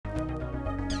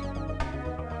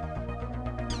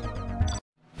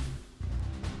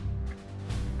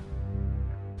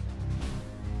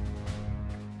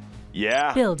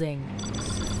Yeah. Building.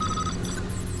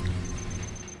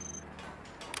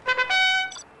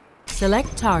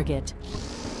 Select target.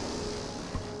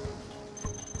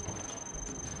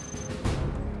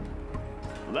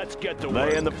 Let's get to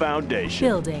work. Laying the foundation.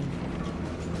 Building.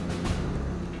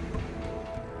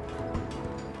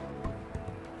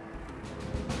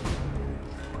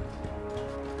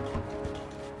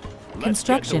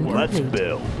 Construction complete. Let's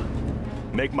build.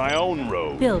 Make my own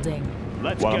road. Building.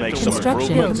 Let's make some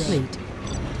Construction improvements.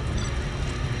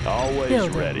 complete. Always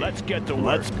Building. ready. Let's get to work.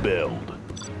 Let's build.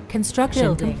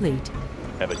 Construction complete.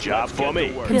 Have a job for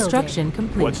me. Construction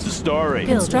complete. What's the story?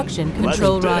 Construction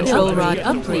Control rod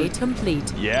upgrade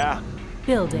complete. Yeah.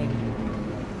 Building.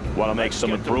 Want to make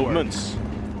some improvements?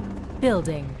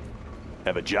 Building.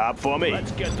 Have a job for me.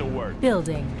 Let's get to work.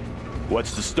 Building.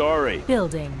 What's the story?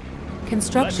 Building.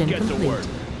 Construction Let's get complete. to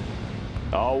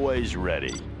work. Always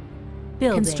ready.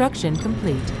 Building. Construction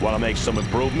complete. Want to make some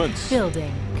improvements?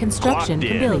 Building. Construction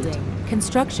Clocked in. building.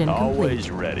 Construction Always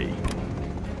complete. ready.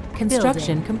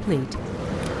 Construction complete.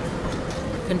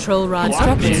 Control rod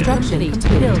Clocked in. construction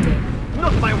complete. Building.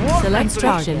 Not my war Select factory.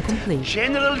 target complete.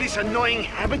 General, this annoying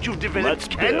habit you've developed Let's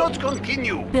cannot build.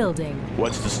 continue. Building.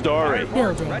 What's the story?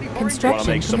 Building. Wanna Construction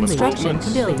make some construction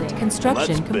improvements? building.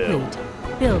 Construction Let's build.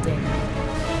 complete. Building.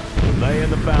 Laying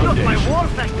the Not my foundation. war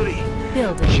factory.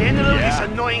 Building. General, Yeah. this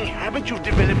annoying habit you've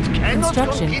developed cannot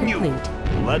Construction continue.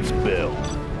 complete. Let's build.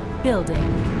 Building.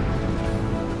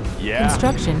 Yeah.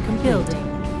 Construction complete.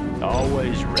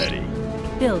 Always ready.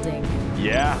 Building.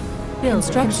 Yeah.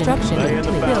 Construction Laying the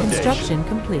complete. foundation. Construction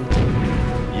complete.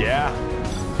 Yeah.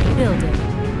 Building.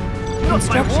 Not my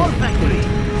Construction war complete.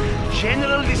 factory.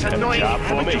 General, this a annoying job for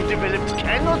habit me. you've developed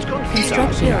cannot continue.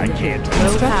 Construction Yeah, I building. can't.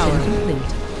 Construction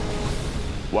complete.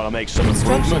 Want to make some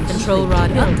Construction improvements? control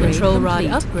rod upgrade. Control rod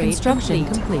upgrade. Construction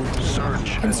complete.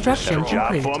 Search. Construction Have a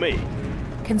job complete. for me.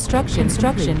 Construction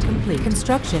complete.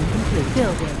 Construction complete.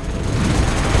 Building.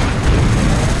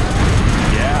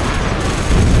 Yeah.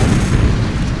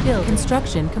 Build.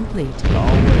 Construction complete.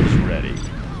 Always ready.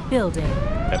 Building.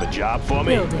 Have a job for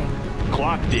me. Building.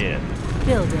 Clocked in.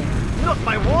 Building. Not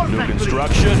my war New factory.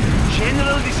 construction.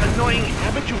 General, this annoying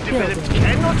habit you've developed Building.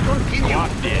 cannot continue.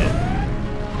 Clocked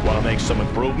in. Want to make some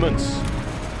improvements?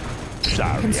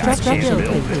 Sorry, I Construction can't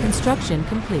build complete. it. Construction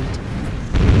complete.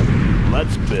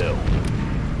 Let's build.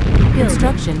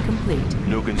 Construction complete.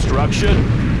 New construction?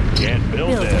 Can't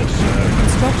build Building. this.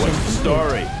 Construction What's the complete.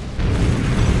 story?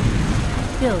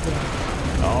 Building.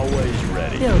 Always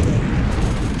ready. Building.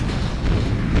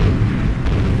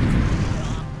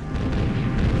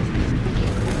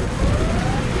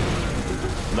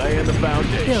 Laying the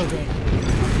foundation. Building.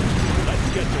 Let's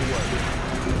get to work.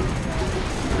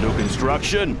 New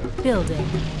construction? Building.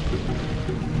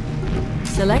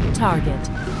 Select target.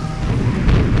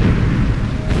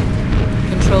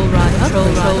 Control rod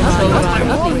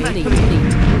complete.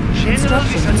 General,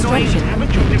 this annoying Construction habit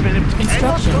you've developed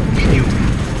cannot Construction continue.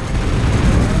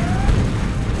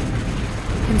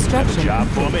 Construction Job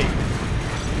for complete. me.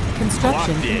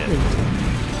 Construction Locked in.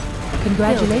 complete.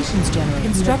 Congratulations, General.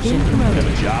 Construction Have promoted.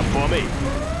 a job for me.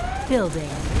 Building.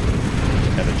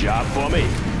 Have a job for me.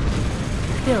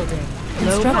 Building.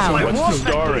 Low Construction power. What's the complete.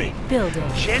 story? Building.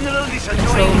 General, this Control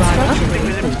annoying rod habit you've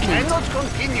upgrade developed complete. cannot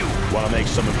continue. Want to make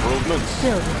some improvements?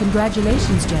 Building.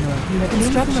 Congratulations, General. You have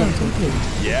construction complete.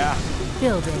 Yeah.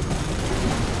 Building.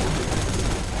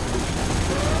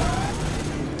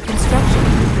 Construction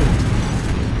complete.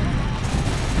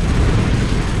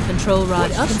 Control rod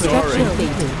What's the construction story?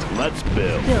 complete. Let's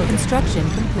build. Build. Construction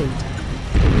complete.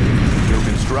 New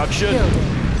construction?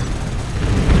 Building.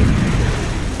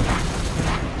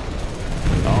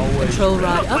 Always Control ready.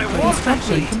 rod Not my upgrade. war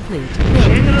Construction factory. complete. Building.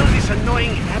 General, this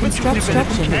annoying habit you've developed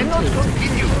Construction cannot complete.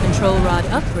 continue. Control rod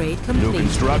upgrade New complete.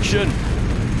 construction?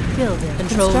 Building.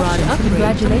 Control rod Construction. upgrade.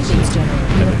 Congratulations, General. You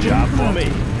Have have a been job for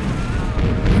promoted.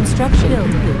 me. Construction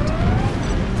complete.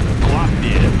 Clocked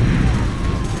in.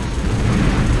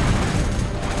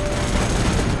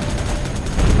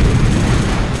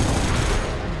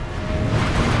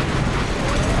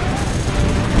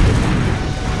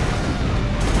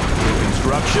 New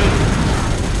construction?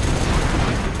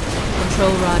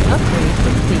 Control rod upgrade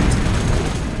complete.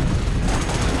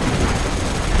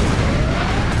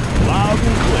 Loud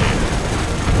and clear.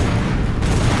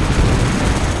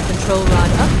 Control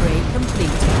rod upgrade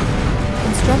complete.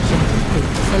 Construction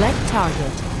complete. Select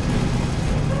target.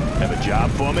 Have a job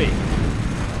for me.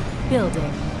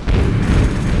 Building.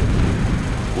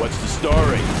 What's the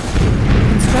story?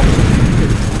 Construction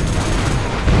complete.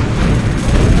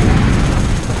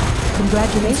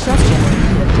 Congratulations, General.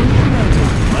 You have been promoted.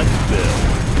 Let's build.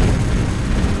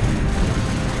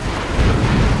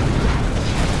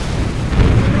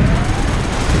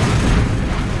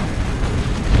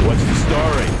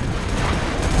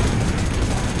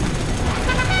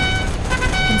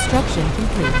 Construction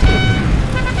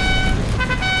complete.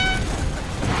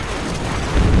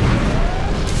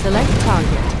 Select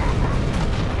target.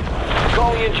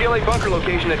 Calling in GLA bunker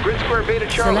location at Grid Square Beta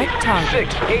Charlie. Select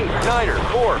target.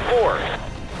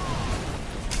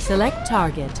 68944. Select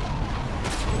target.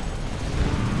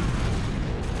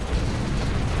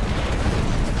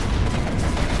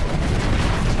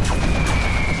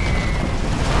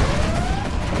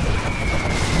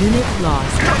 Unit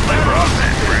lost.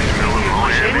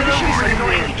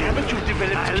 Haven't you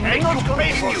developed? Cannot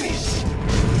continue.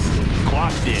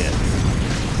 Clocked in.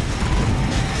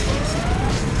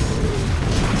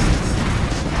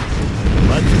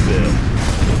 Let's build.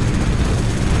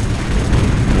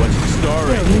 What's the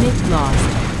story? Unit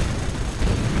lost.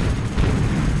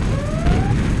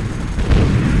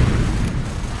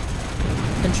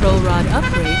 Control rod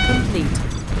upgrade complete.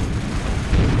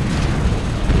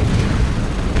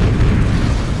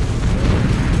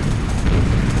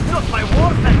 Not my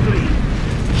war factory.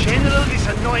 General, this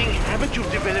annoying habit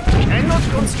you've developed cannot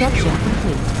Construction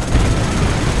continue.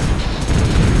 complete.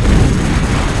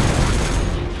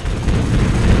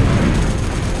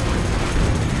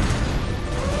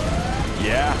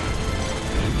 Yeah.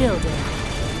 Building.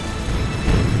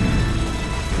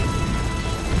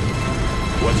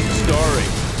 What's the story?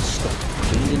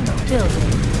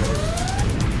 Building.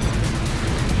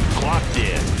 Clocked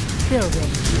in. Building.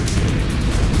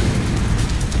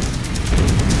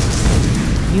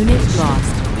 Unit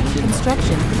lost.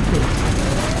 Construction complete.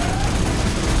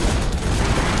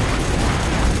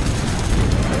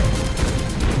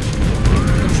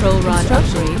 Control rod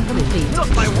upgrade complete. Not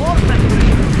my war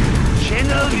factory.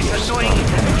 General, this annoying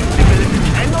habit you've developed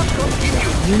cannot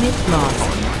continue. Unit lost.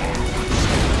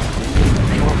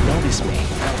 They won't notice me.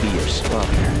 I'll be your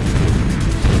spotter.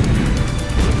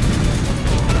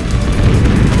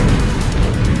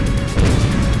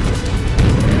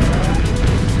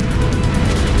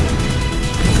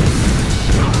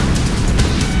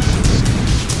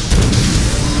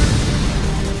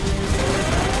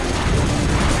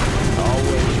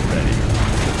 Always ready.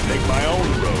 Make my own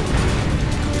road.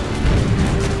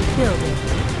 Building.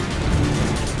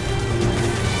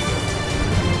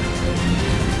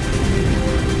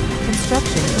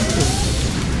 Construction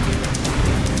complete.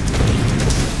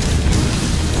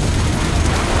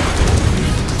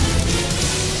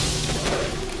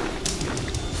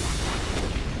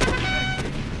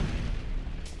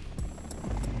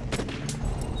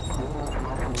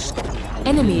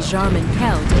 Enemy Jarman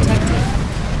Kell detected.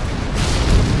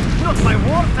 Not my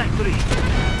war factory.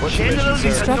 What's the General, mission,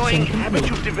 this sir? annoying Construction habit complete.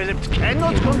 you've developed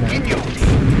cannot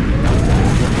continue.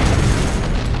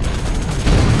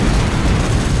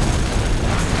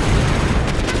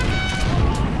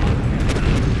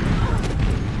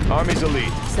 Army's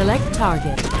elite. Select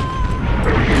target.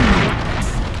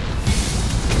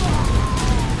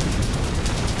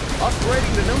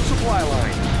 Upgrading the new supply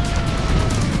line.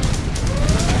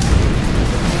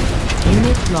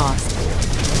 Unit lost.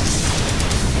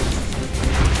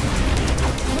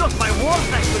 Not my war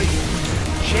factory.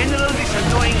 General, this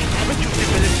annoying habit you've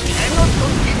developed cannot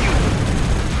continue.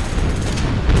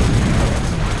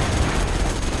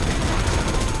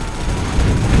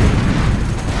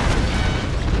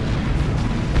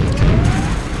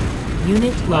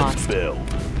 Unit Let's lost. build.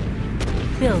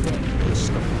 Building.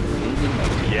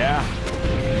 Yeah.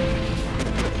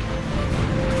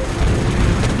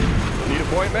 Need a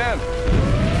point man?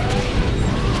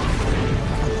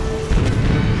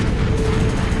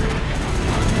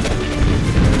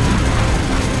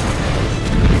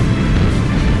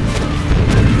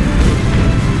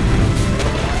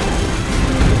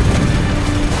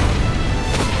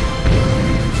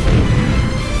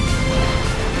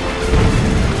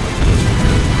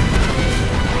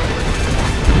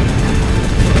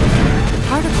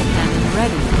 Particle cannon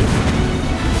ready.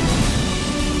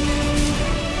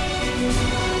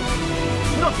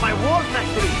 Not my war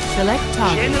factory. Select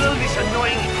target. General, this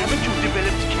annoying habit you've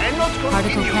developed cannot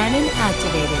Particle continue. cannon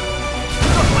activated.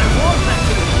 Not my war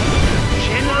factory.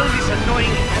 General, this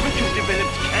annoying habit you've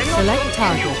developed cannot Select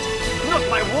continue. target. Not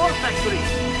my war factory.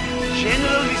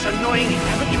 General, this annoying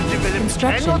habit you've developed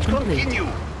Construction cannot complete. continue.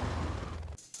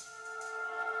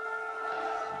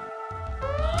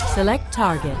 Select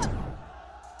target.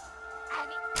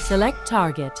 Select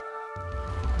target.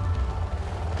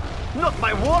 Not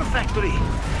my war factory.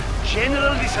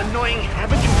 General, this annoying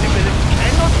habit you've developed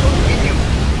cannot continue.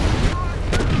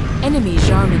 Enemy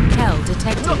Jarman Kell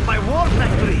detected. Not my war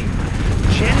factory.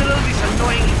 General, this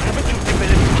annoying habit you've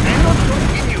developed cannot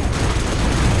continue.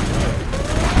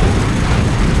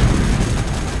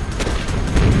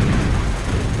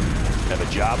 Have a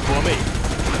job for me?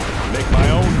 Make my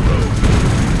own road.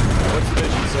 What's the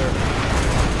mission, sir?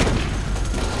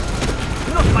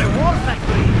 Not my war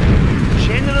factory!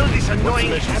 General, this annoying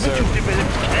mission, habit sir? you've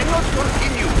developed cannot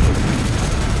continue!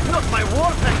 Not my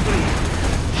war factory!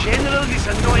 General, this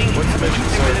annoying What's the habit mission,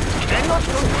 you've sir? developed cannot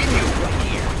continue! Right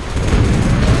here.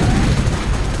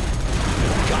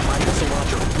 Got my missile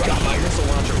launcher. Got my missile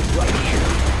launcher right here.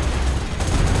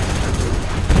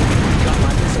 Got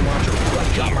my missile launcher right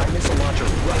here. Got my missile launcher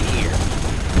right here.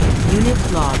 Unit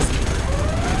lost.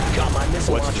 Got my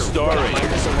missile What's launcher. the story? Got my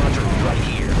missile launcher right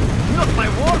here. Not my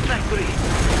war factory!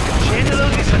 General,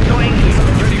 this annoying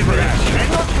habit you've developed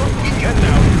cannot continue! And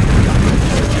now.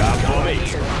 Job for me.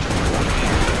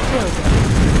 Building.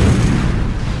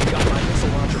 Got my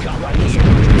missile launcher. Got my missile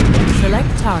launcher right here.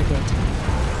 Select target.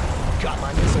 Got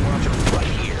my missile launcher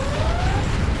right here.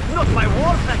 Not my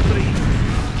war factory!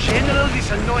 General, this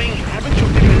annoying habit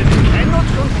you've developed cannot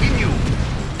continue!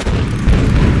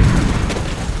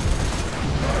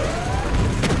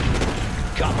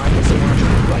 Got my missile launcher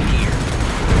right here.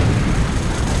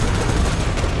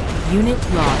 Unit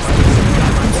lost.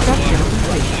 Got my missile Construction launcher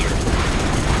right complete. here.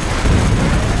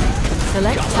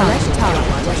 Select Got my target. missile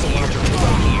launcher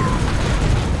right here.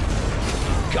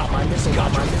 Got my missile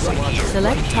launcher right here.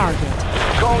 Select target.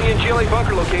 Calling in GLA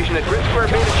bunker location at Grid Square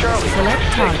Beta Charlie. Select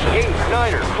target.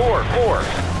 689444.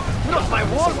 Not my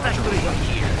war factory!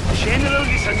 General,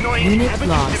 this annoying Unit habit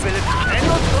lost. you've developed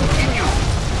cannot continue!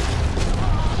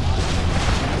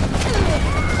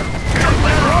 Not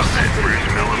my war factory!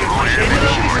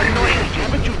 General, this annoying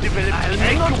habit you've developed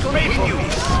cannot continue!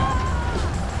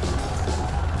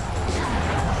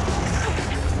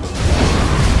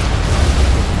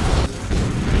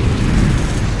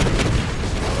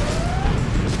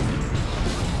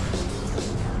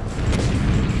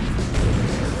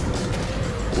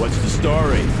 What's the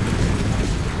story?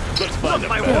 Let's find Not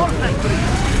my a war factory!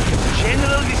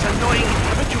 General, this annoying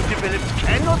habit you've developed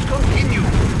cannot continue!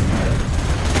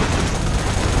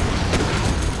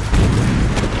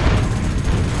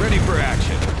 Ready for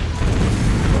action.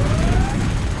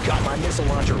 Got my missile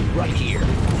launcher right here.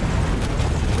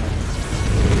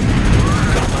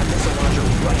 Got my missile launcher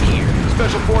right here.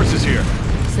 Special forces here.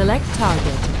 Select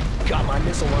target. Got my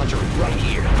missile launcher right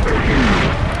here.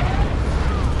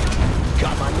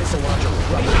 Got my missile launcher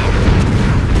right here.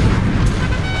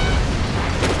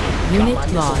 Got Unit my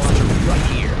missile lost. launcher right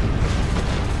here.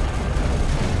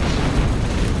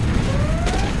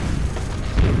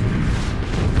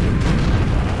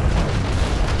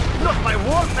 Not my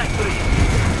war factory!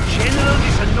 General,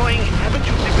 this annoying habit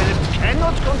you've developed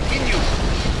cannot continue!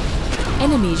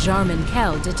 Enemy Jarman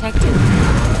Kell detected.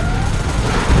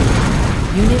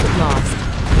 Unit lost.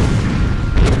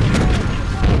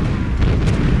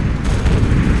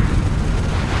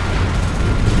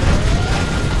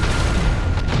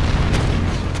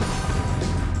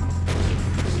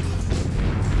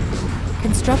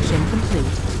 Construction complete.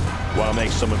 Want to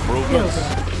make some improvements?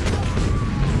 Building.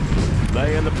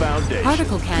 Laying the foundation.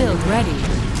 Particle cannon ready.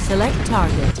 Select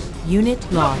target. Unit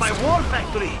Not my lost. war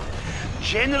factory!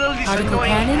 General, this Particle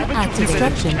annoying cannon habit at you've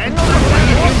developed construction. cannot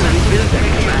continue!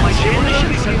 My general,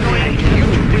 this annoying habit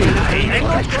you've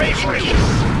developed cannot continue!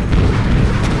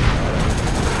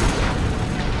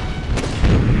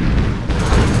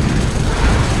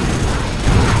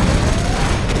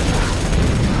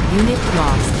 Unit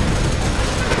lost.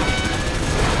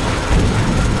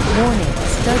 Warning.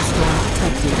 Stud storm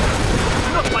detected.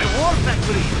 Not my war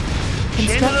factory!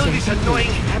 General, Construction this complete.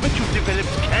 annoying habit you've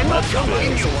developed cannot Got my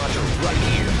continue! missile launcher right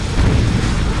here.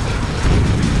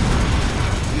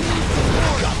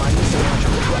 Got my missile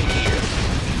launcher right here.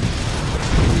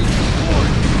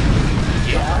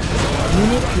 Yeah.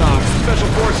 Unit lost. Special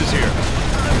forces here.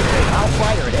 I'll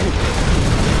fire it anyway.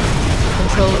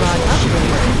 Control rod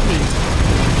upgrade complete.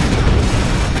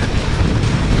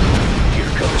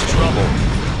 Here comes trouble.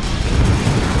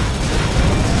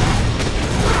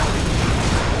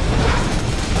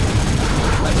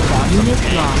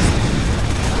 Unit lost.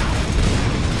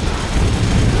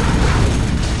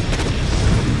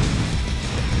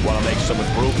 Want to make some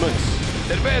improvements?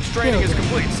 Advanced training is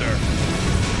complete, sir.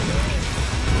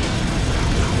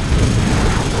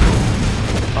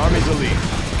 Army's elite.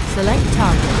 Select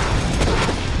target.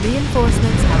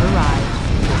 Reinforcements have arrived.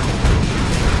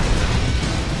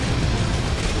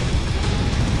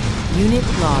 Unit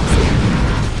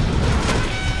lost.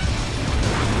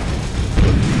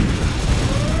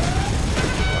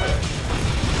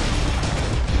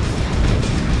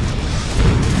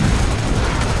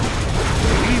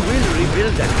 We will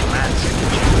rebuild that command center,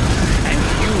 General, and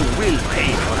you will pay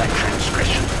for that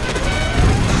transgression.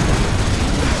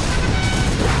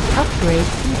 Upgrade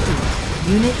complete.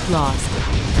 Unit lost.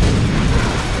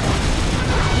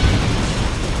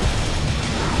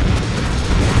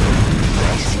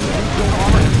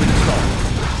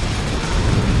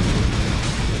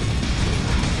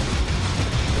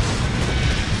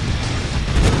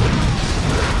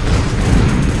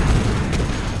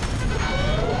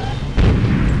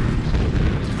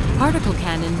 Particle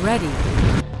cannon ready.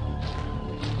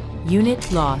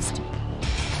 Unit lost.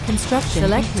 Construction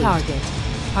select complete. Target.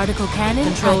 Particle cannon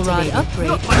control rod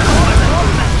upgrade.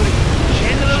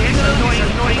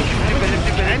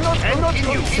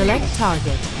 Select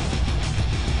target.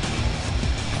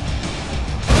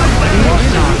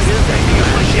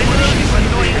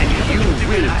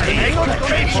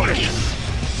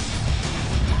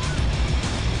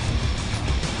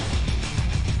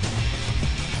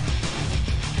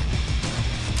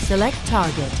 Select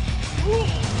target.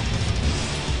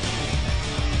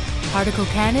 Particle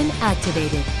cannon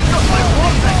activated.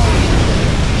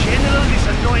 General, this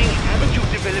annoying habit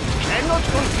you've developed cannot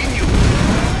continue.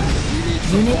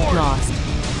 Unit lost.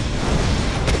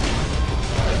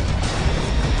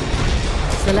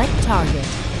 Select target.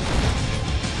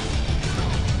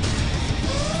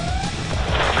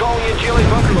 Calling in GLA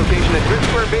bunker location at Grid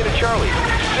Square Beta Charlie.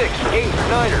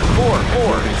 689er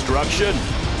 44. Construction.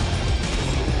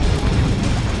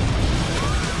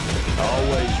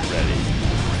 Always ready.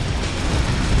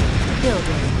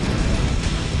 Building.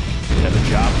 Have a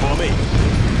job for me?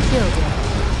 Building.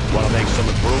 Want to make some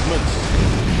improvements?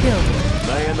 Building.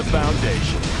 Laying the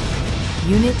foundation.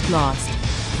 Unit lost.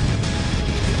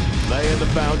 Laying the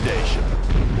foundation.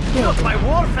 Not my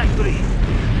war factory.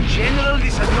 General,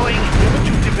 this annoying habit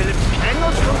you've developed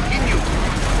cannot continue.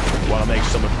 Want to make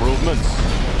some improvements?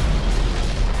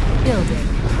 Building.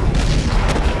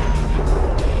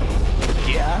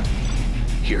 Yeah?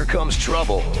 Here comes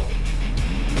trouble.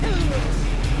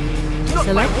 Not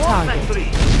Select my war target. factory.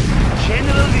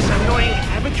 General, this annoying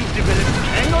habit you've developed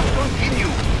cannot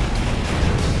continue.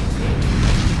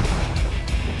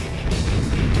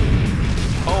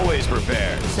 Always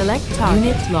prepared. Select target.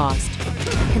 Unit lost.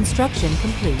 Construction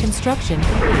complete. Construction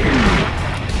complete.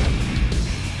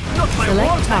 Not my Select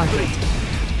war target. factory.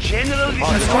 General, this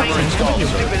annoying habit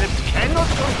you've developed cannot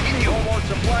continue. No more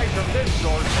supplies of this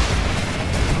sort.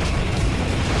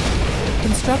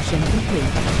 Construction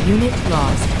complete. Unit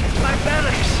lost. My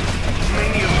barracks.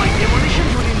 Many of my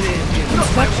demolitions were in there. Not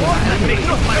my war factory.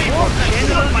 Not my war factory.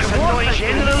 General, this annoying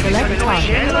general, Select target.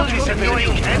 general, this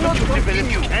annoying cannot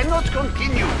continue. Cannot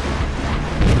continue.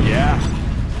 Yeah?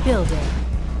 Building.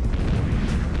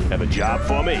 Have a job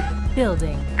for me?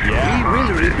 Building. Yeah?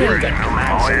 will rebuild that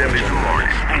command center,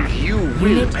 and you will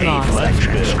Unit pay lost. for that Let's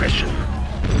build. transgression.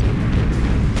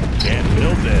 Can't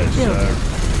build this, Building. sir.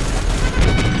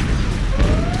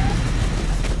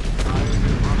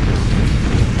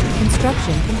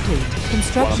 Construction complete.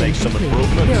 Construction make some complete.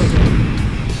 improvements? Building.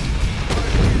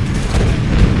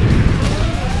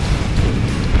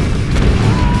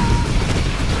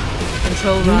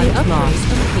 Control rod upgrade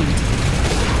complete.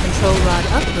 Control rod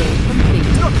upgrade complete.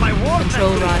 Not my war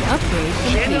Control factory. rod upgrade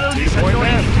General, complete. this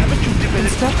annoying habit you've developed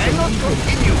Construction cannot complete.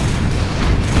 continue.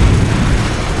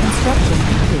 Construction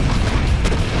complete.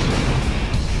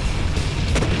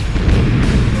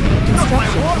 Not my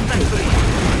Construction war complete. factory.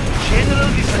 General,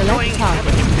 this Select annoying target.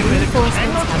 habit you've developed Reinforcements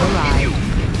cannot have continue. arrived.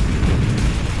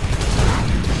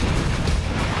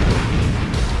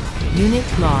 Unit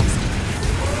lost.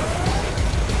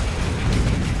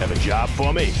 Have a job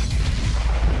for me?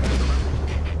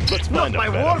 Let's Not find a my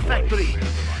better war place. factory.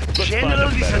 Let's General, find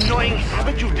a this better annoying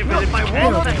habit you've developed my war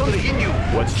cannot factory. continue.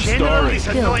 What's the General, story? this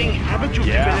annoying habit you've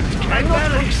Yeah? developed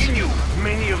cannot continue.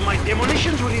 Many of my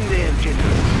demolitions were in there,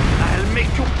 General. I'll make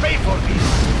you pay for this.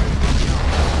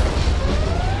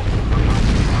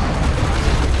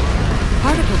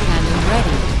 Particle cannon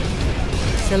ready.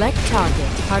 Select target.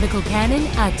 Particle cannon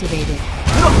activated.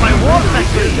 Not my war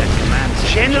factory.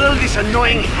 General, this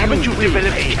annoying habit you've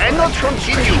developed cannot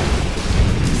continue.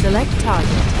 Select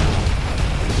target.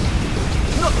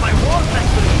 Not my war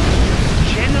factory.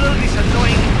 General, this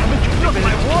annoying habit you've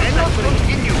developed cannot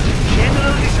continue.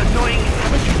 General, this annoying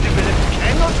habit you've developed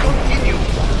cannot continue.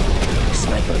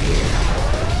 Sniper here.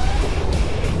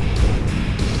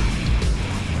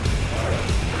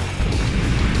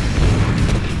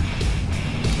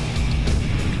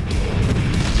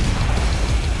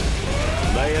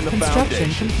 Laying the Construction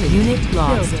foundation. complete. Unit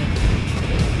lost. Building.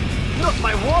 Not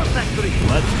my war factory.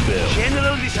 Let's build.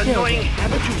 General, this annoying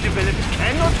habit you've developed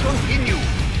cannot continue.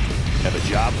 Have a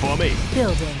job for me?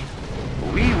 Building.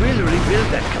 We will rebuild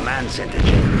that command center,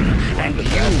 General, and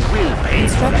you will pay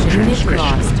for that Construction unit transgression.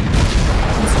 lost.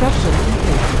 Construction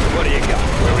complete. What do you got?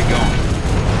 Where we going?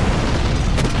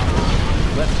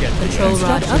 Let's get the Control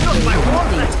rod Not my upgrade war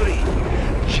complete. factory!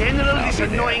 General, this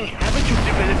annoying habit you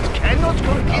developed cannot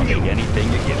I'll continue. take anything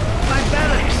you give me. My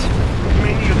barracks!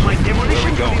 Many of my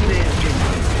demolitions Where are we in there,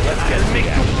 General. Let's get I'll the make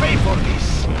you action. pay for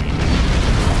this.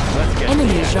 Let's get Enemy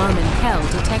the action. Jarman Kell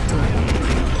detected.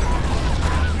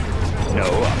 No.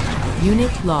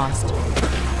 Unit lost.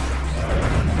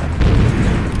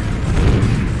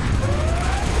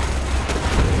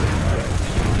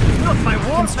 Not my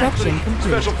war Construction factory!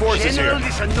 complete. Special forces General, here.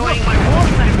 this annoying my war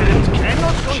developed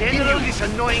cannot continue. General, this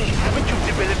annoying habit you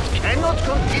developed cannot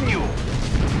continue.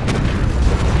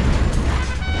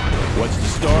 What's the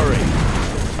story?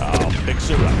 I'll fix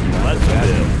her up. Let's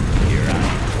build. Here I am.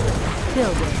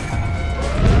 Building.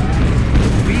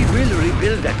 We will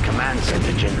rebuild that command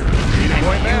center, General.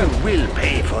 And you will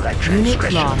pay for that Unit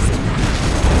transgression. lost.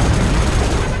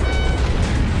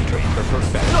 Train for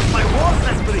perfection. Not my war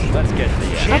factory! Let's get the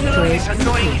action. General, Upgrade this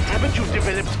annoying habit you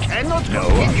developed cannot No.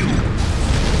 continue.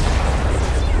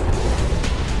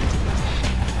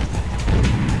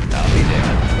 I'll be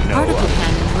there. No. Particle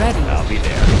cannon ready. I'll be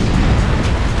there.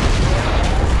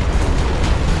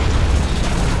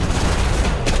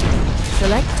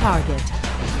 Select target.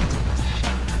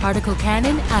 Particle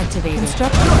cannon activated.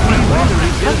 Construction.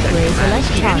 Upgrade select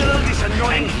General, target. this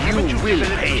annoying habit you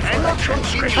developed cannot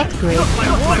continue. Upgrade Not my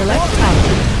war select factory.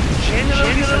 target. General,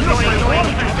 this annoying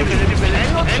habit you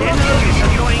developed General, this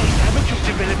annoying habit you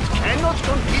developed cannot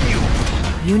continue.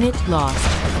 Unit lost.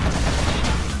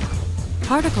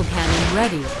 Particle cannon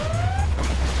ready.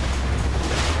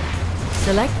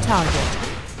 Select target.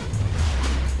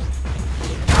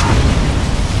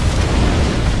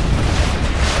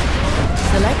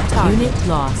 Select target. Unit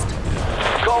lost.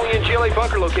 Calling in GLA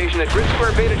bunker location at Grid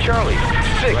Square Beta Charlie.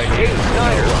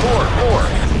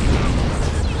 68944.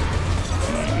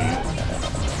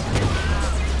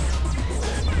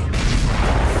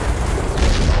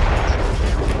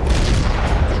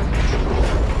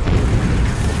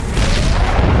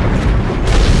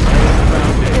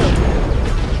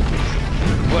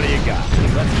 What do you got?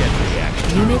 Let's get the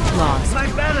action. Unit lost. My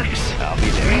barracks. I'll be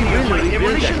there. My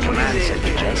demolition command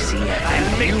center.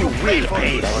 I'll make you pay for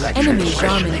this. Enemy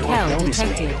Jarman Kell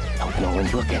detected. Hope no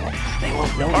one's looking. They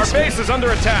won't Our notice me. base is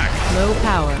under attack. Low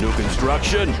power. New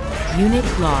construction. Unit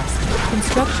lost.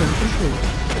 Construction complete.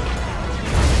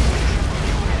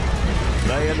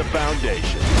 Laying the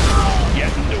foundation.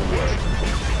 Getting to work.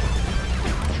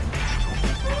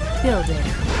 Building.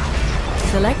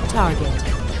 Select target.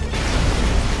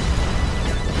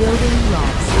 Building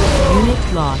lost. Unit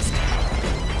lost.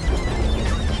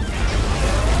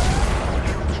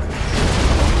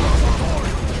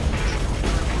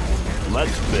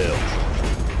 Let's build.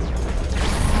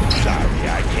 Sorry,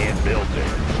 I can't build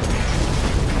it.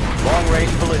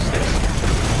 Long-range ballistics.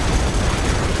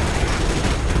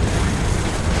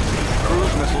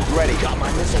 Cruise missiles ready. Got my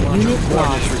missile launcher. Unit Orders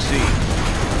lost. received.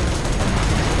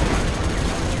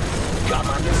 Got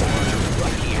my missile launcher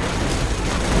right here.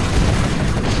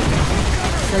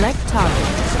 Select target.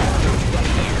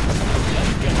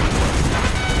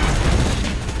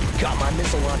 Got my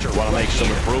missile launcher. Want to make some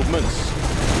improvements?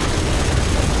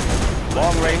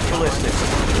 Long-range ballistics.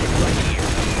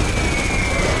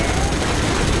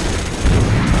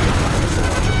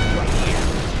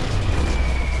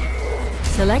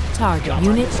 Select target.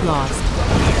 Unit lost.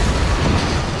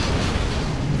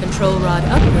 Control rod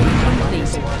upgrade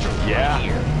complete. Yeah?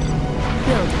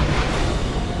 Building.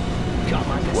 Got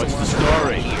my missile What's the launcher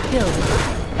story? Building.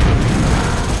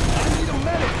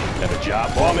 Have a job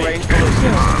for me? Building.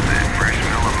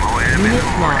 Unit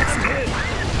lost.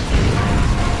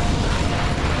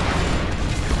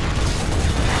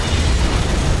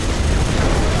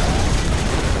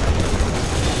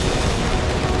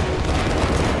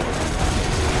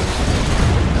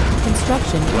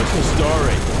 Construction What's the complete.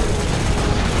 story?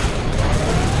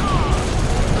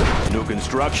 New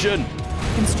construction?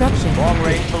 Construction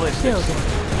Long-range complete. ballistics. Building.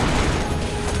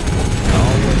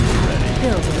 Always ready.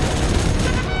 Building.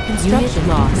 Construction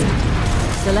lost.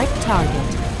 Select target.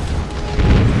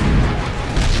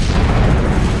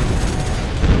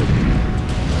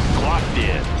 Clocked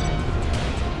in.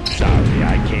 Sorry,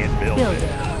 I can't build Building.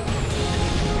 it.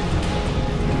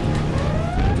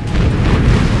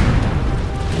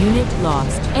 Unit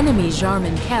lost. Enemy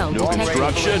Jarman Kell New detected.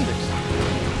 construction?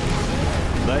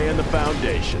 Laying the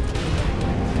foundation.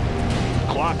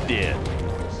 Clocked in.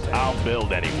 I'll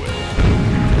build anywhere.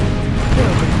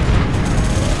 Building.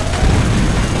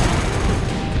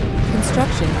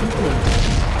 Construction complete.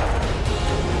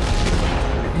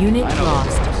 Unit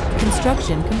lost.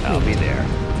 Construction I'll be complete. there.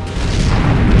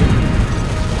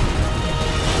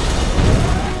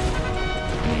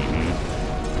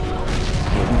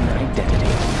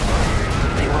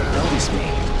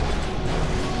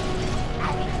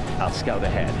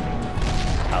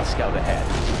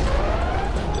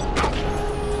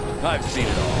 I've seen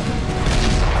it all.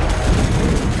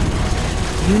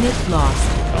 Unit lost.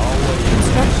 Always.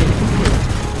 Construction complete.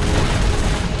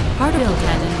 Particle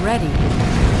cannon ready.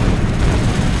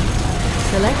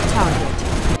 Select target.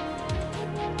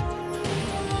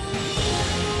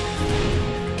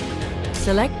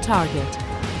 Select target.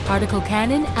 Particle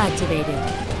cannon activated.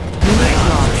 Unit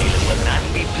lost. Will not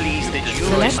be pleased that you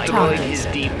Select destroyed target. his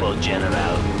depot,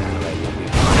 General. Will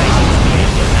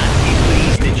not be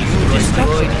pleased that you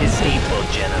destroyed his depot,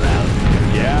 General.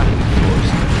 Yeah?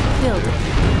 Building.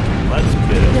 Let's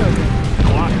build. Building.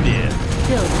 Clocked in.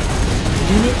 Building.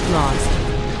 Unit lost.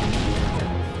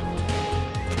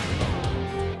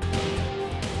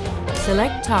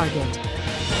 Select target.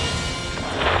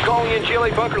 Calling in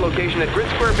GLA bunker location at Grid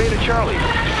Square Beta Charlie.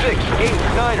 6, 8,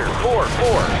 9er, 4,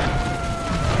 4.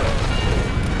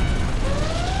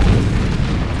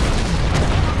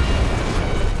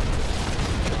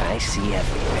 I see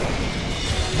everything.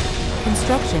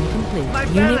 Construction complete. My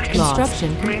Unit barracks.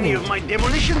 construction Many of complete. my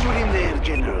demolitions were in there,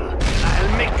 General.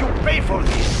 I'll make you pay for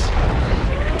this.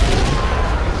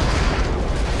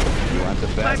 You want the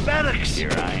My best? barracks.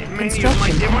 Here I am. Many of my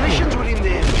Construction demolitions were in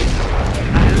there, General.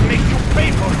 I'll make you pay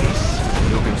for this.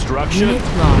 New construction? Unit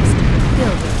lost.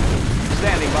 Building.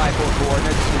 Standing by for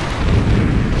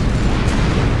coordinates.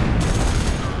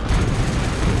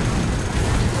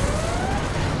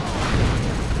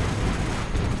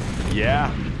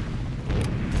 Yeah.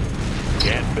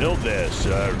 Can't build this,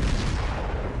 sorry,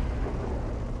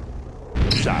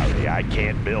 I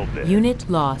can't build this. Unit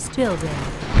lost. Building.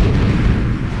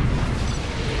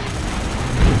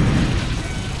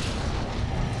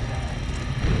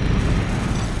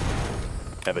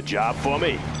 Have a job for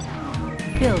me?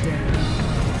 Building.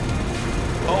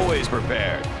 Always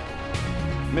prepared.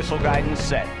 Missile guidance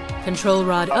set. Control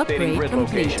rod Updating upgrade grid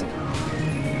complete. location.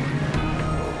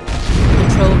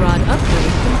 Control rod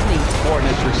upgrade complete.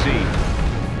 Coordinates received.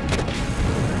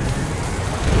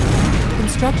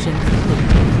 Construction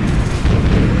complete.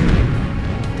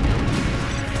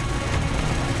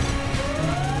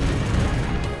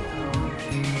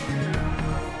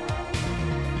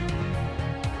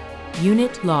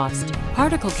 Unit lost.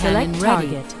 Particle cannon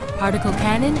ready. Particle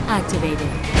cannon activated.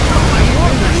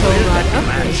 Control rod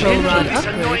upgrade. Control rod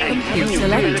upgrade complete.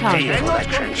 Select target.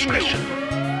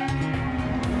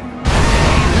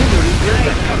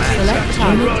 Select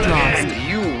target lost. And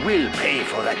you will pay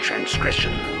for that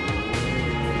transgression.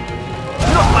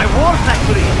 Not my war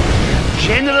factory!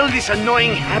 General, this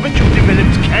annoying habit you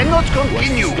developed cannot What's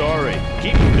continue. the story?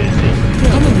 Keep me busy.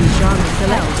 Enemy genre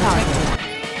select target.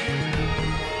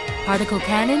 Particle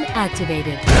cannon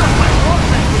activated. Not my war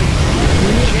factory!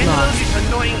 Unit General, lost. this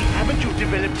annoying habit you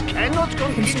developed cannot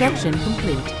continue. Construction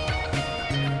complete.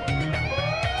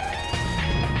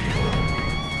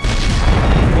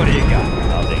 What do you got?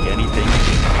 I'll take anything you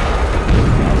give me.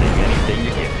 I'll take anything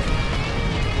you give me.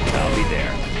 I'll be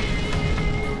there.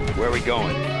 Where are we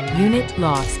going? Unit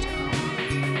lost.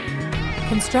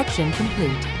 Construction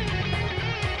complete.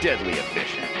 Deadly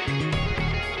efficient.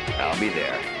 I'll be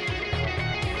there.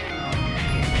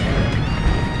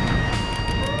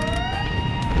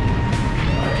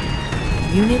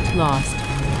 Unit lost.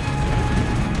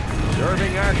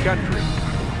 Serving our country.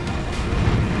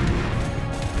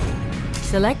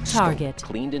 Select target. Scope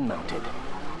cleaned and mounted.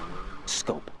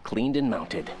 Scope cleaned and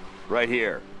mounted. Right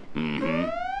here. Mm-hmm.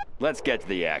 Let's get to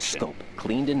the action. Scope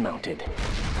cleaned and mounted.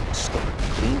 Scope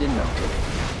cleaned and mounted.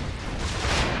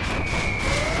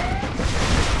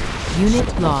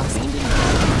 Unit lost. Cleaned and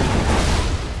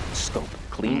mounted. Scope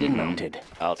cleaned and mounted.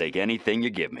 I'll take anything you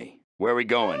give me. Where are we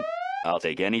going? I'll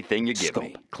take anything you give me.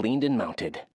 Scope cleaned and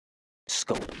mounted.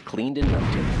 Scope cleaned and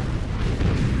mounted.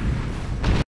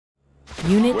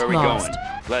 Unit Where are we lost.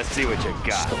 going? Let's see what you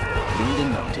got. Scope cleaned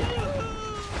and mounted.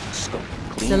 Scope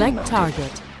cleaned and Select mounted.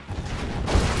 target.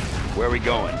 Where are we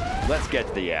going? Let's get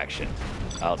to the action.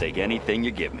 I'll take anything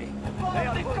you give me.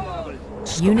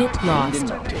 Scope Unit cleaned lost. and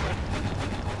mounted.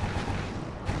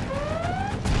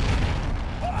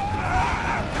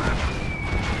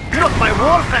 Not my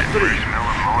war factory!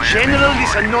 General,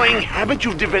 this annoying habit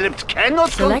you've developed cannot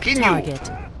Select continue.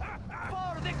 target.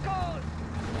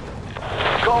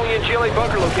 Calling in GLA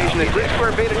bunker location at Grid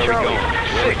Square Beta Where we Charlie. going?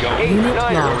 Where we 6, going? 8, Unit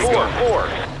 9er, lost. 4, 4.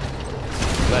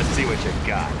 Let's see what you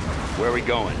got. Where are we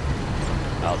going?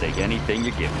 I'll take anything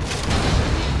you give me.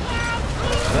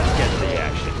 Let's get to the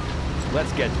action.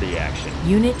 Let's get to the action.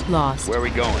 Unit lost. Where are we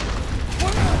going?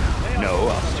 No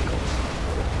obstacles.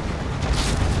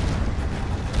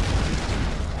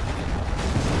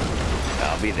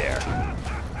 I'll be there.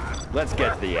 Let's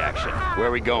get to the action. Where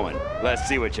are we going? Let's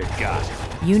see what you got.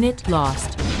 Unit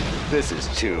lost. This is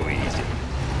too easy.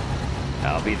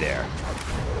 I'll be there.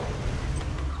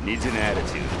 Needs an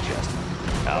attitude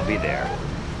adjustment. I'll be there.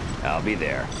 I'll be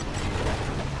there.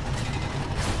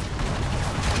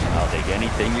 I'll take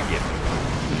anything you give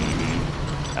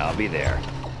me. I'll be there.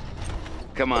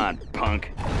 Come on, punk.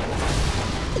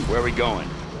 Where are we going?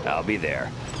 I'll be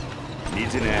there.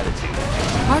 Needs an attitude.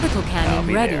 Particle I'll cannon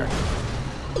be ready. there.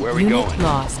 Where are we Unit going?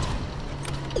 lost.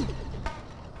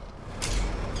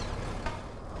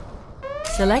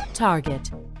 Select target.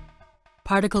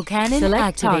 Particle cannon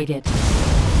activated.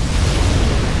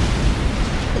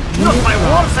 Not my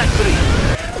war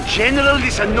factory! General,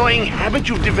 this annoying habit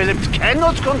you've developed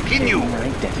cannot continue!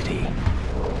 Identity.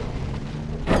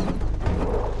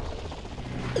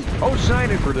 Oh, sign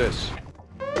in for this.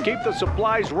 Keep the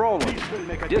supplies rolling.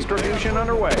 Distribution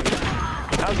underway.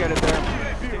 I'll get it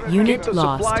there. Unit Keep the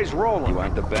lost. supplies rolling. You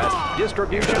want the best?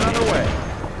 Distribution underway.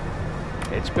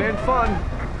 It's been fun.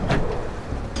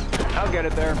 I'll get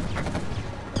it there.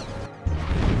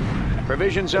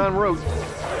 Provisions en route.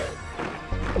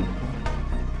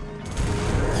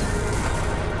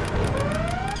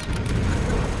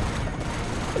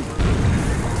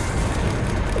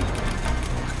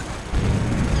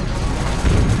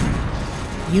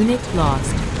 Unit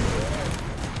lost.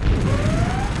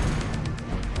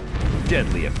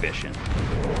 Deadly efficient.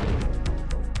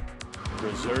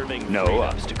 Preserving No freedom.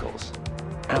 obstacles.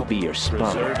 I'll be your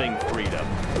spotter. Preserving freedom.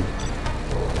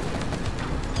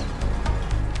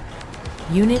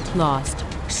 Unit lost.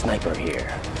 Sniper here.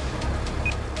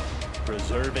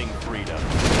 Preserving freedom.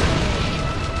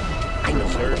 I know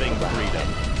Preserving freedom.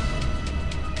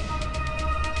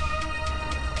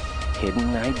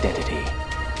 hidden identity.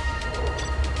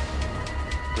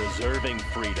 Preserving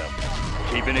freedom.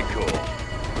 Keeping it cool.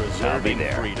 Preserving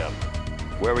freedom.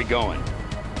 Where are we going?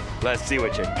 Let's see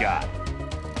what you got.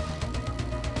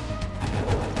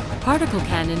 Particle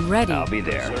cannon ready. I'll be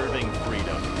there. Preserving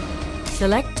freedom.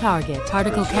 Select target.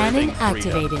 Particle Preserving cannon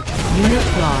freedom. activated. Unit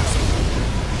lost.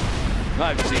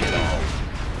 I've seen it all.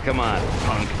 Come on,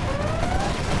 punk.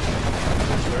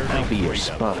 Preserving I'll be your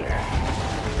freedom. spotter.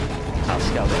 I'll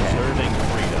scout ahead. Preserving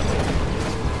freedom.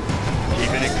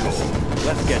 Keeping it cool.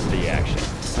 Let's get the action.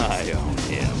 I own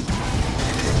him.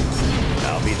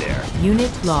 I'll be there.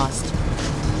 Unit lost.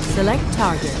 Select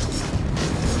target.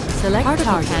 Select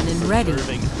particle cannon ready.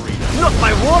 Preserving freedom. Not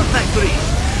my war factory!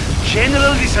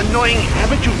 General, this annoying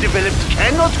habit you've developed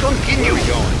cannot continue! Where are we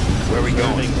going? Where are we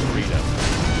going? Freedom.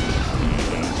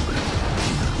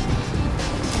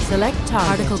 Select target.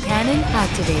 Particle cannon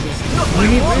activated. Not my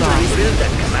Unit war lost.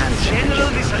 factory! General,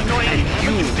 this annoying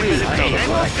habit you've developed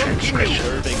cannot continue!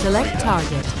 Preserving Select freedom.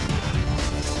 target.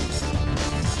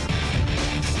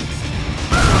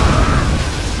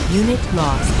 Unit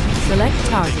lost. Select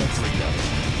target.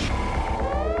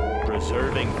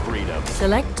 Preserving freedom.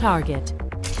 Select target.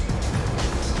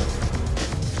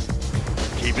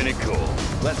 Keeping it cool.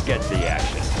 Let's get the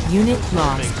action. Unit Preserving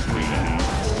lost. freedom.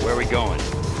 Where are we going?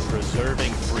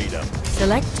 Preserving freedom.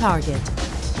 Select target.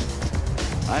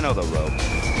 I know the ropes.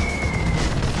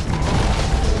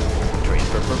 Train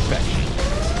for perfection.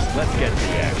 Let's get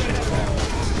the action.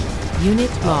 Unit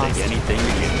I'll lost. take anything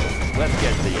you give me. Let's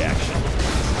get the action.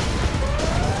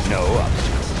 No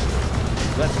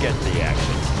obstacles. Let's get the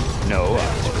action. No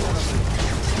obstacles.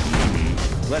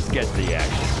 Let's get the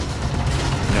action.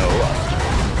 No obstacles.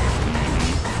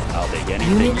 I'll take anything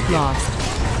you Unit give me. lost.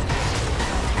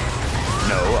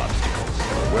 No obstacles.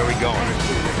 Where are we going?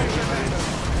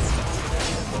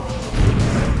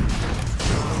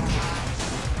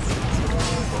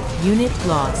 Unit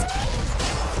lost.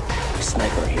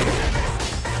 Sniper here.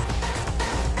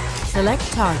 Select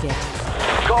target.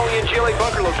 Calling in GLA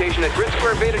bunker location at Grid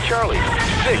Square Beta Charlie.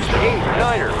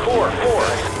 689er 44.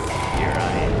 Here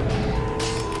I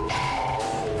am.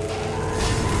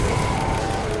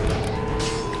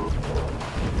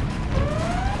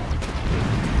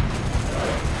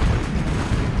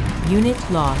 Unit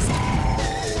lost.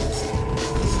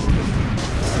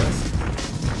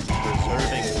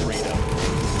 Preserving freedom.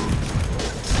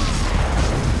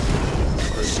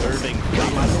 Preserving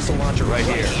Got my freedom. missile launcher Right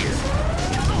here.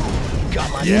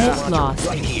 Got my Yeah. missile launcher Lost.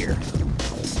 right here.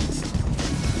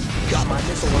 Got my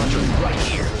missile launcher right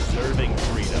here. Preserving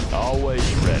freedom. Always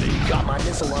ready. Got my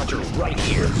missile launcher right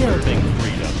here. Preserving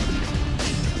freedom.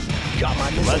 Got my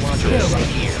missile Let's launcher go. right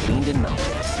here. Leaned and mounted.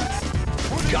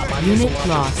 Got my Unit missile launcher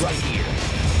lost. right here.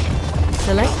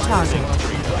 Select target.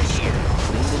 Right here.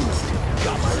 Leaned and mounted.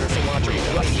 Got my missile launcher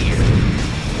right here.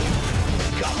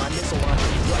 Got my missile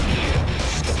launcher right here.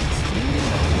 Leaned and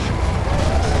mounted.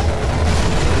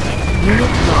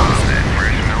 Unit lost.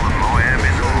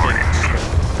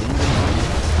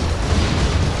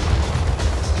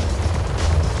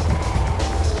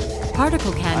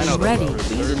 Particle I know cannon the ready. road.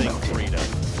 Preserving freedom.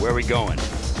 Where are we going?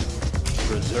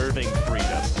 Preserving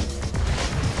freedom.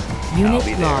 Unit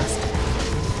be there. lost.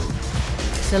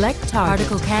 Select target.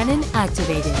 Particle cannon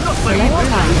activated. My Select orders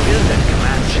target. will that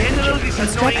command General, this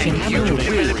Construction annoying you approved.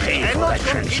 will pay for that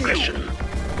transgression.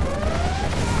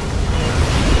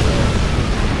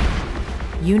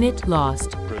 Unit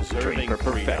lost. Preserving for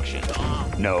perfection.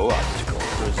 No obstacles.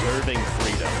 Preserving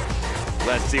freedom.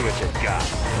 Let's see what you got.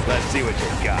 Let's see what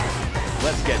you got.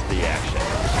 Let's get the action.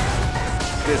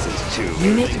 This is too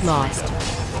Unit easy. lost.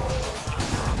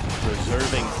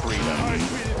 Preserving freedom.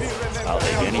 I'll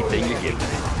take anything you give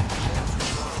me.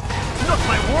 Not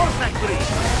my war factory.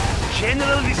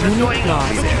 General, this Unit annoying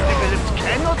lost. you developed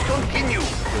cannot continue.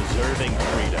 Preserving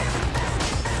freedom.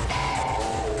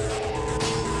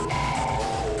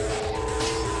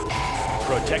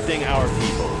 Protecting our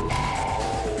people.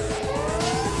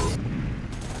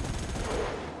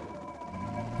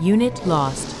 Unit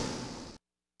lost.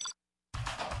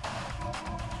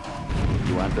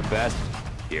 You want the best?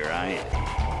 Here I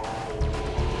am.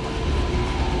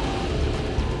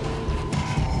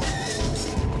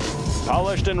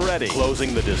 Polished and ready.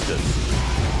 Closing the distance.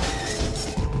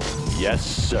 Yes,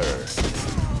 sir.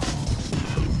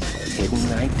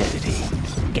 Hidden identity.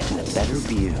 Getting a better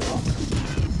view.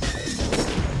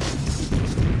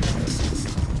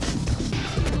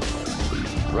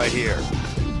 Right here.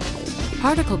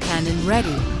 Particle cannon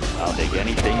ready. I'll take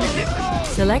anything you give me.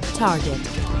 Select target.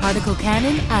 Particle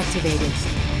cannon activated.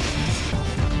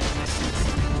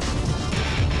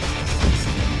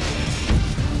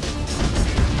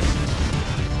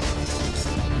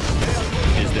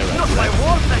 Is there a Not my threat?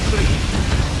 war factory.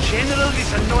 General,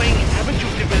 this annoying habit you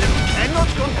developed cannot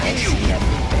continue.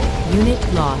 Unit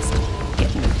lost.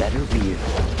 Getting a better view.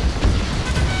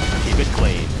 Keep it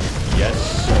clean. Yes,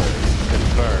 sir.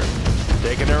 Confirmed.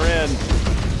 Taking her in.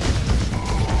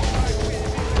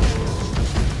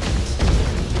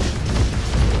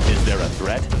 Is there a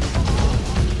threat?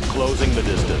 Closing the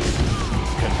distance.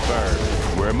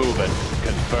 Confirmed. We're moving.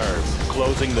 Confirmed.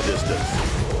 Closing the distance.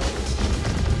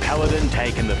 Paladin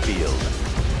tank in the field.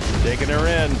 Taking her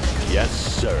in. Yes,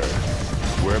 sir.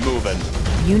 We're moving.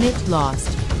 Unit lost.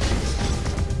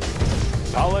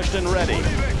 Polished and ready.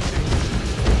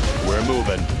 We're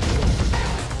moving.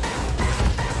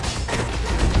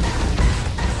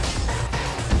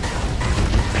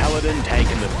 Paladin tank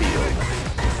in the field.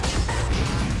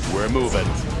 We're moving.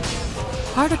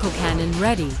 Particle cannon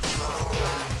ready.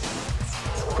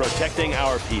 Protecting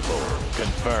our people.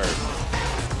 Confirmed.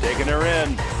 Taking her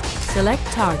in. Select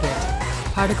target.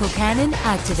 Particle cannon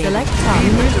activated. Select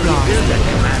target. Unit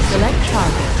lost. Select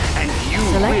target. And you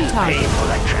Select will target. pay for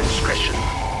that transgression.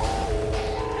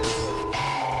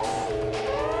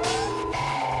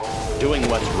 Doing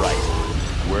what's right.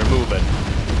 We're moving.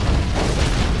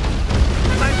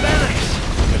 My barracks.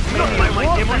 Not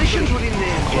my demolitions within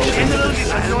there. General,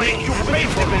 this annoying you pay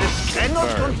for this cannot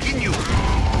continue.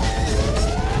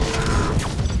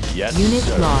 Yes, Unit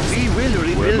sir. lost. We will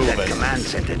rebuild that moving. command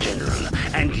center, General,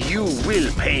 and you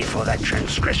will pay for that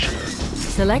transgression.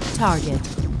 Select target.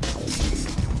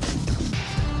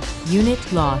 Unit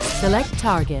lost. Select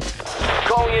target.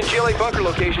 Calling in GLA bunker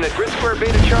location at Grid Square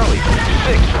Beta Charlie.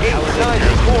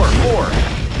 68944.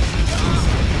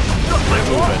 Not my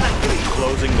war Moving. factory.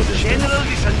 Closing the distance. General,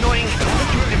 this annoying habit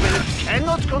you developed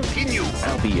cannot continue.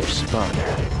 I'll be your spawner.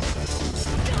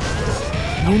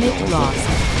 Unit lost.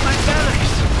 My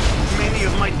barracks. Many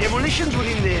of my demolitions were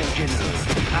in there, General.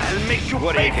 I'll make you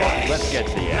What do pay you for got? this. Let's get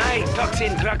the action. My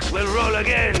toxin trucks will roll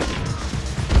again.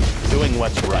 Doing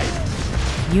what's right.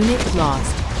 Unit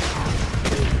lost.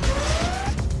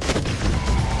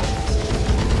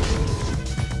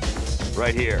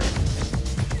 Right here.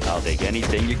 I'll take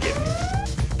anything you give me.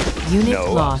 Unit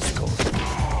No lost.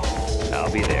 obstacles.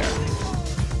 I'll be there.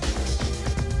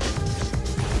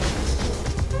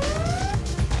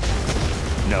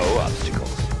 No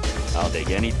obstacles. I'll take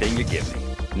anything you give me.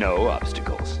 No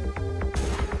obstacles.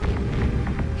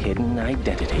 Hidden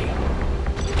identity.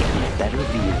 Getting a better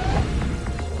view.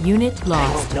 Unit They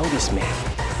lost. won't notice me.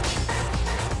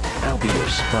 I'll be your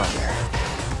spawner.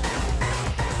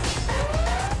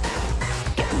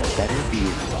 Getting a better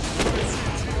view.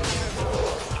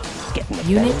 Getting a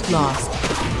Unit better view. lost.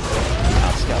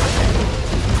 I'll scout ahead.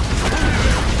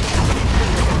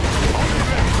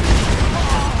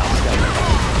 I'll scout ahead.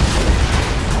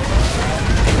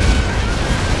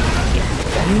 Getting a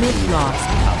better Unit view. lost.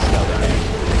 I'll scout ahead.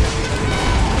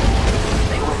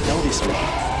 They won't notice me.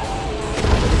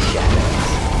 Out of the shadows.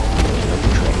 No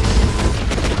trace.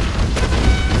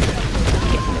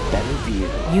 Getting a better view.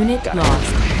 Unit Got lost.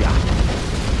 a shot.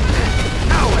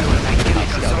 Now I will make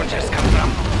chemical soldiers come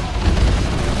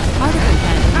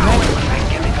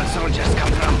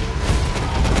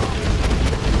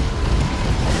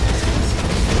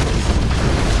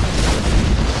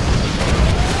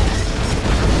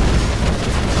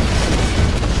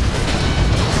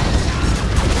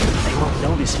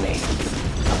notice me.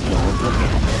 No one's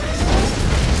looking.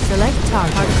 Select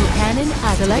target. Particle cannon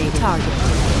activated. Select target.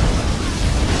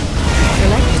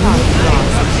 Select target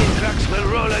lost. Vaccine trucks will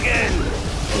roll again.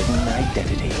 Hidden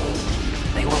identity.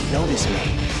 They won't notice me.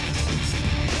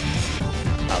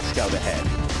 I'll scout ahead.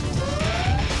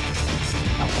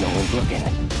 No one's looking.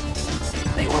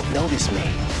 They won't notice me.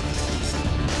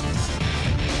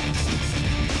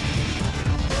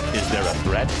 Is there a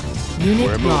threat? Unit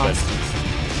We're moving. lost.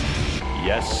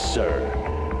 Yes, sir.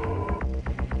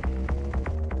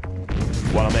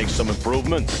 Want to make some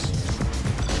improvements?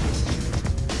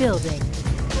 Building.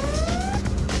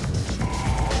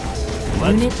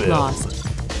 Let's Unit build.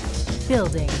 lost.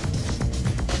 Building.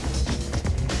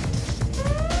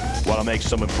 Want to make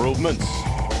some improvements?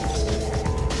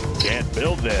 Can't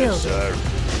build this, Building. sir.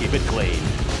 Keep it clean.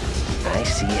 I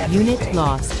see everything. Unit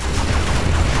lost.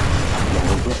 No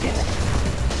one's looking.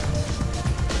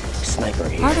 Sniper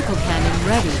here. Particle cannon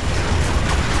ready.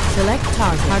 Select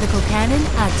target. Particle cannon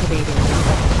activated.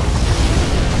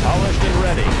 Polished and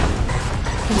ready.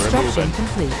 Construction moving.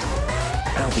 complete.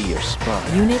 I'll be your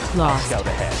spawn. Unit lost. Scout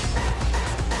ahead.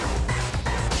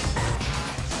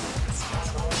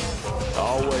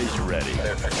 Always ready.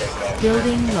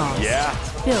 Building lost. Yeah?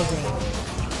 Building.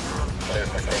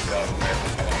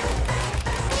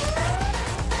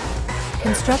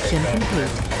 Construction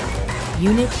complete.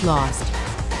 Unit lost.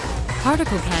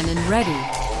 Particle cannon ready.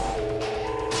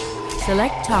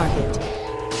 Select target.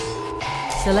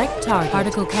 Select target.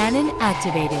 Particle cannon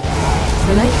activated.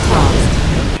 Select lost.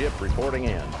 Gunship reporting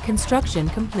in. Construction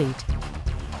complete.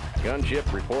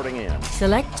 Gunship reporting in.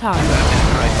 Select target.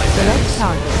 Right, my Select friends.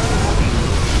 target.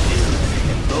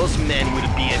 And those men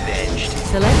will be avenged.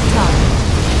 Select target.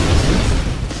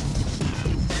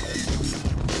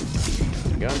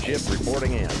 Gunship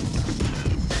reporting in.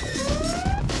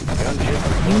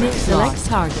 Gunship Unit select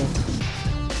target.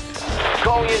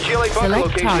 Calling in GLA bunker Select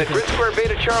location target. at Grid Square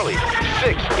Beta Charlie.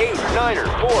 689er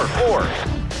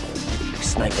 44.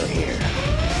 Sniper here.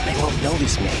 They won't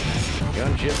notice me.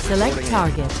 Gunship Select reporting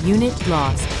target. Unit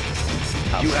lost.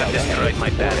 You have destroyed my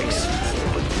barracks,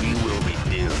 but we will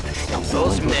rebuild. And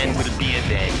those men will be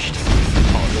avenged.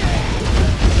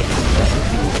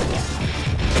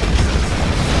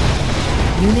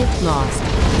 Unit lost. in.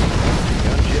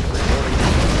 Gunship reporting in.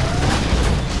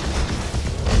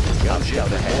 Gunship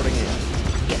reporting in.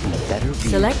 Getting a better view.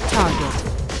 Select target.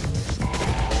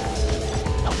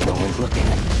 No one's looking.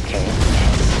 Can't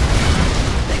miss.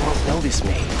 They won't notice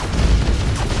me.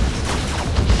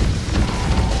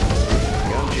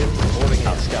 Gunship reporting in.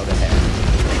 I'll scout ahead.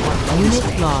 They won't notice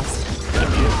Unit me. lost.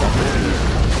 Gunship reporting in.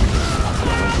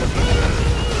 No one's looking.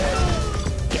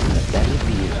 Getting a better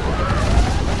view.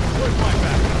 Where's my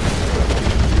back?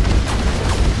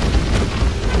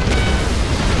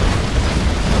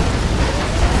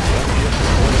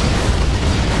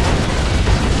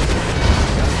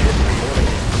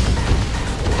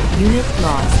 Unit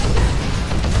lost.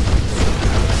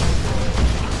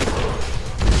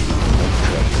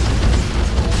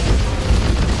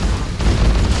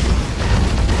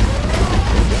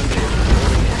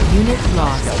 Unit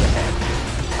lost.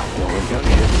 No one's looking.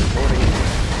 Gunship reporting in.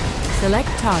 Select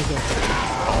target.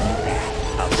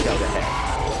 I'll scout ahead.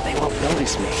 They won't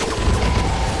notice me.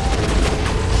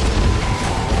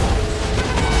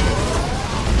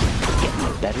 Getting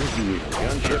a better view.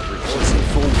 Gunship reporting It's in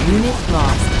full view. Unit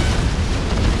lost.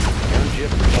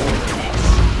 Gunship reporting in.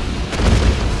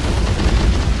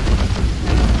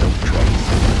 No trace.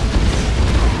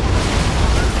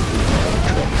 No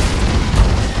trace.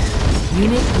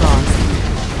 Unit lost.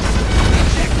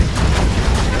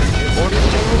 Orders,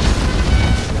 General?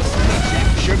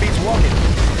 Sure beats walking.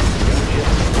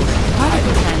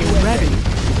 Particle cannon ready.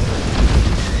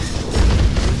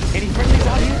 Any friendlies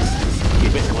out here?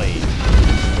 Keep it clean.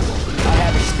 I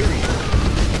have experience.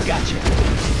 Gotcha.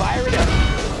 Fire it up.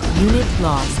 Unit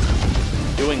lost.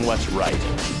 Doing what's right.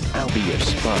 I'll be your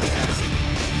spotter.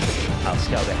 I'll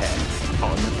scout ahead.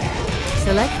 On the path.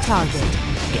 Select target.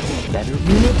 Getting a better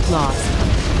view. Unit lost.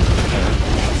 Can't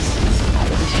miss. Out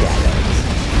of the shadows.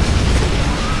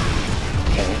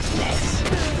 Can't miss.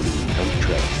 No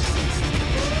trace.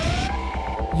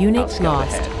 I'll Unit scout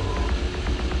lost. ahead.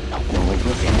 No one's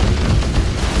looking.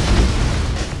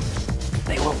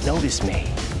 They won't notice me.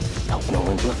 No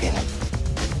one's looking.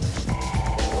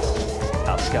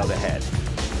 I'll scout ahead.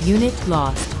 Unit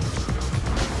lost.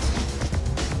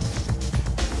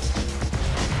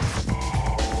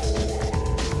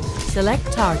 Select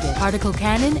target. Particle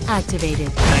cannon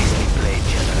activated. Nicely played,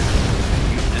 General.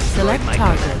 You've destroyed Select my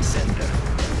target. command center.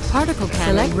 Particle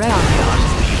cannon ready.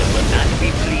 We will not be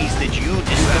pleased that you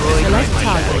destroyed Select my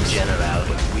target. battle, General,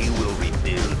 but we will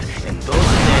rebuild.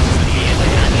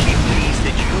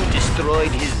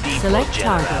 Select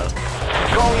General. target.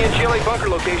 Calling in GLA bunker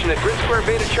location at Grid Square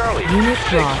Beta Charlie. Unit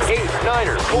 6, lost. 8,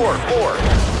 9er, 4,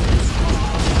 4.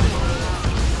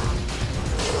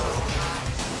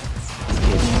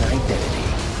 Hidden identity.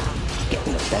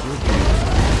 Getting a better view.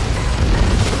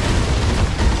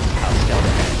 I'll scout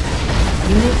ahead.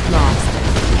 Unit lost.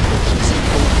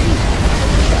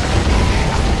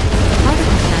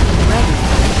 Particle cannon ready.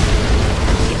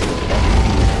 Getting a better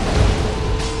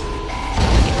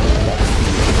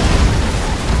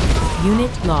view.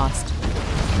 Unit lost.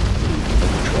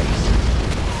 Trace.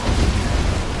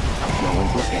 No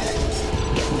one's looking.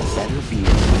 Getting a better view.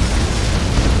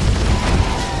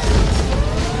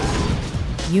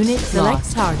 Unit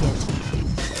select target.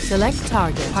 Select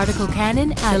target. Particle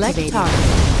cannon activated.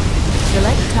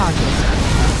 Select target.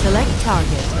 Select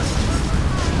target.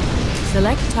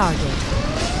 Select target.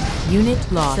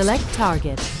 Unit lost. Select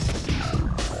target.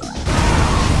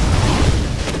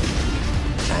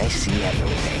 I see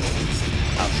everything.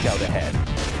 I'll scout ahead.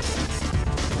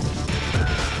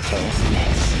 Can't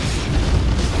miss.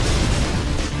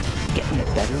 Getting a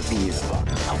better view.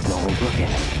 Hope no one's looking.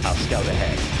 I'll scout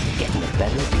ahead. Getting a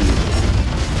better view.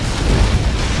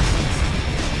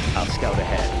 I'll scout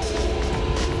ahead.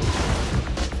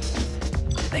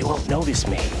 They won't notice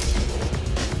me.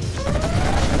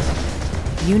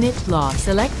 Unit lost.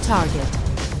 Select target.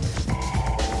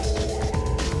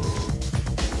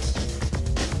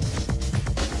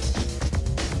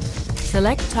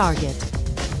 Select target.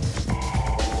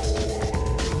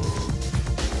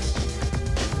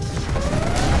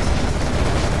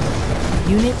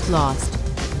 Unit lost.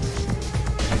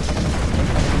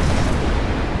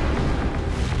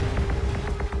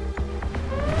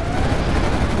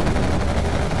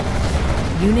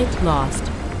 Unit lost.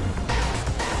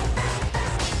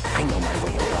 I know my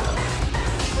way around.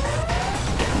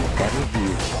 Getting a better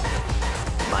view.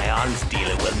 My arms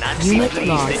dealer will not be Unit pleased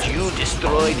lost. that you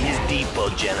destroyed his depot,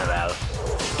 General.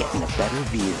 Getting a better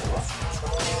view.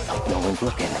 Hope no one's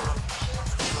looking.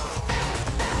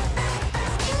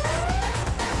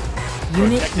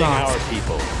 Unit Protecting our lost.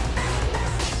 people.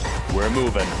 We're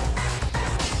moving.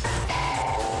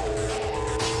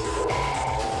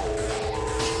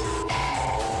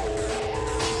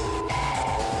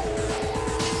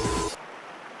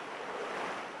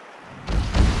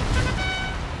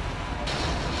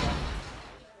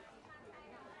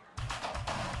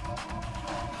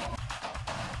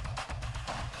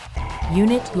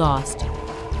 Unit lost.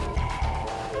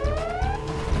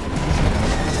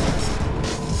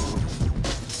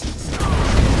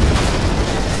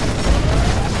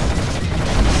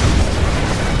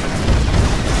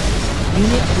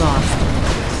 Unit lost.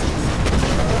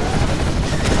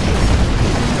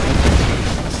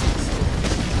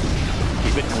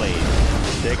 Keep it clean.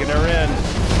 Taking her in.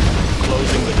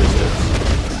 Closing the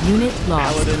distance. Unit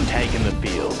lost. Paladin taking the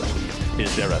field.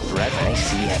 Is there a threat? I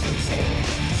see everything.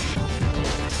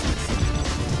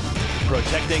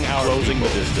 Protecting our closing the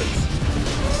distance.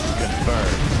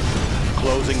 Confirmed.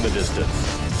 Closing the distance.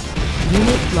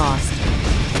 Unit lost.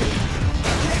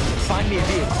 Find me a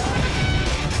vehicle.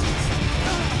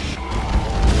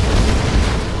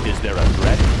 Is there a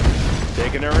threat?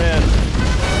 Taking her in.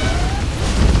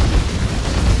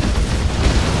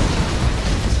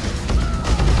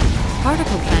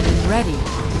 Particle cannon ready.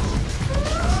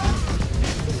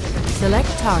 Select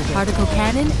target. Particle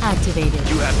cannon activated.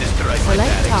 You have destroyed my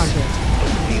Select barracks. target.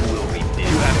 We will be dead.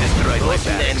 You have destroyed my barracks. Those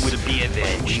men will be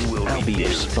avenged. We will I'll be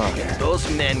your spotter. Those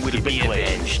men will Keep be it clean.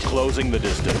 avenged. Closing the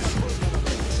distance.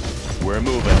 We're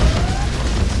moving.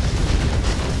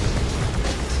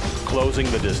 Closing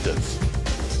the distance.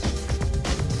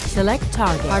 Select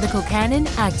target. Particle cannon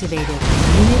activated.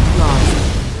 Unit lost.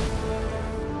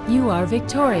 You are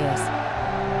victorious.